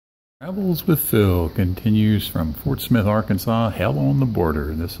Travels with Phil continues from Fort Smith, Arkansas, hell on the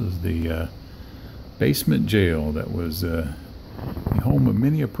border. This is the basement jail that was the home of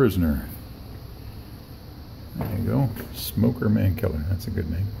many a prisoner. There you go. Smoker Man Killer. That's a good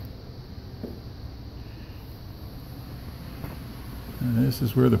name. And this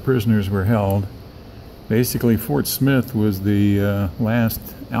is where the prisoners were held. Basically, Fort Smith was the last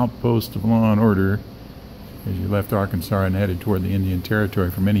outpost of law and order as you left Arkansas and headed toward the Indian Territory.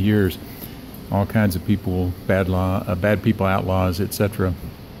 For many years, all kinds of people, bad people, outlaws, etc.,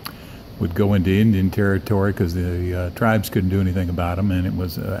 would go into Indian Territory because the tribes couldn't do anything about them, and it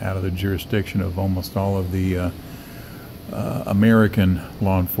was out of the jurisdiction of almost all of the American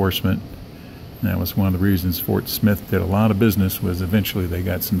law enforcement. And that was one of the reasons Fort Smith did a lot of business, was eventually they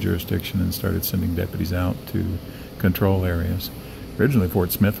got some jurisdiction and started sending deputies out to control areas. Originally,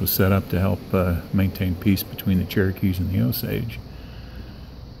 Fort Smith was set up to help maintain peace between the Cherokees and the Osage.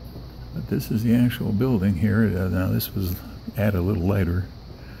 But this is the actual building here. Now, this was added a little later.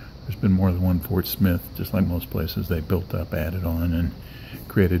 There's been more than one Fort Smith. Just like most places, they built up, added on, and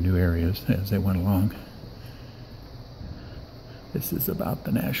created new areas as they went along. This is about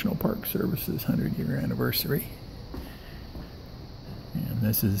the National Park Service's 100-year anniversary. And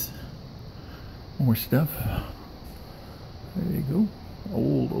this is more stuff. There you go.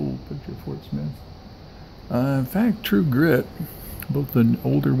 Old picture of Fort Smith. In fact, True Grit, both the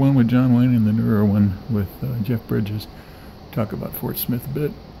older one with John Wayne and the newer one with Jeff Bridges, talk about Fort Smith a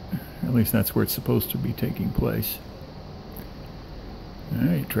bit. At least that's where it's supposed to be taking place. All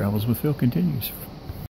right, Travels with Phil continues.